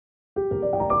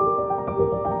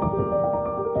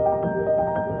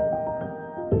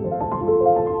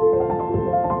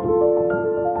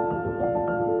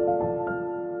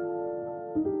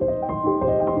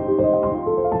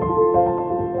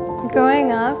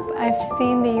I've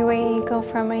seen the UAE go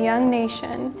from a young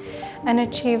nation and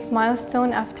achieve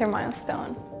milestone after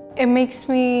milestone. It makes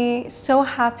me so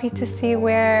happy to see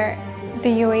where the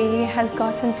UAE has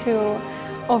gotten to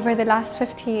over the last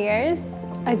 50 years.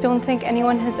 I don't think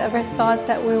anyone has ever thought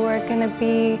that we were going to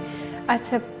be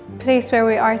at a place where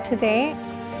we are today.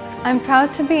 I'm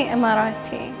proud to be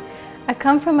Emirati. I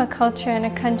come from a culture and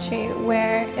a country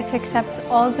where it accepts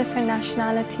all different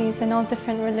nationalities and all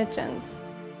different religions.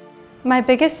 My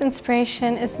biggest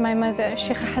inspiration is my mother,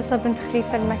 Sheikha Sana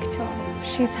Al Maktoum.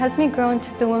 She's helped me grow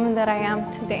into the woman that I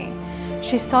am today.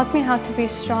 She's taught me how to be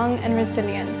strong and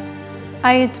resilient.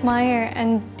 I admire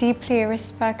and deeply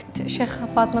respect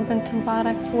Sheikha Fatima bint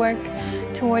Mubarak's work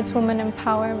towards women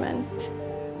empowerment.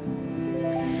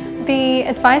 The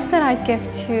advice that I'd give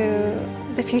to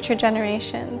the future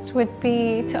generations would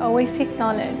be to always seek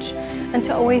knowledge and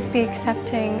to always be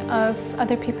accepting of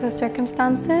other people's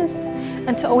circumstances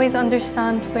and to always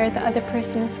understand where the other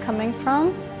person is coming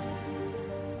from.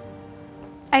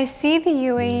 I see the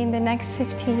UAE in the next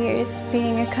 50 years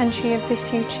being a country of the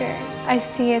future. I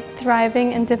see it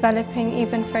thriving and developing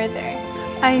even further.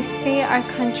 I see our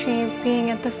country being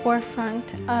at the forefront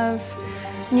of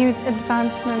new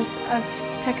advancements of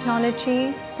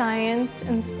technology, science,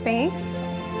 and space.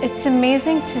 It's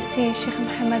amazing to see Sheikh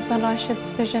Mohammed bin Rashid's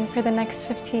vision for the next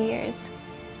 50 years.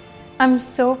 I'm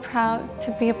so proud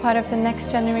to be a part of the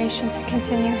next generation to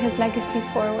continue his legacy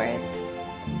forward.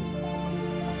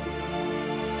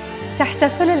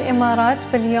 تحتفل الإمارات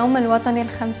باليوم الوطني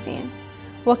ال50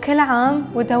 وكل عام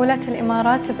ودولة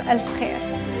الإمارات بألف خير.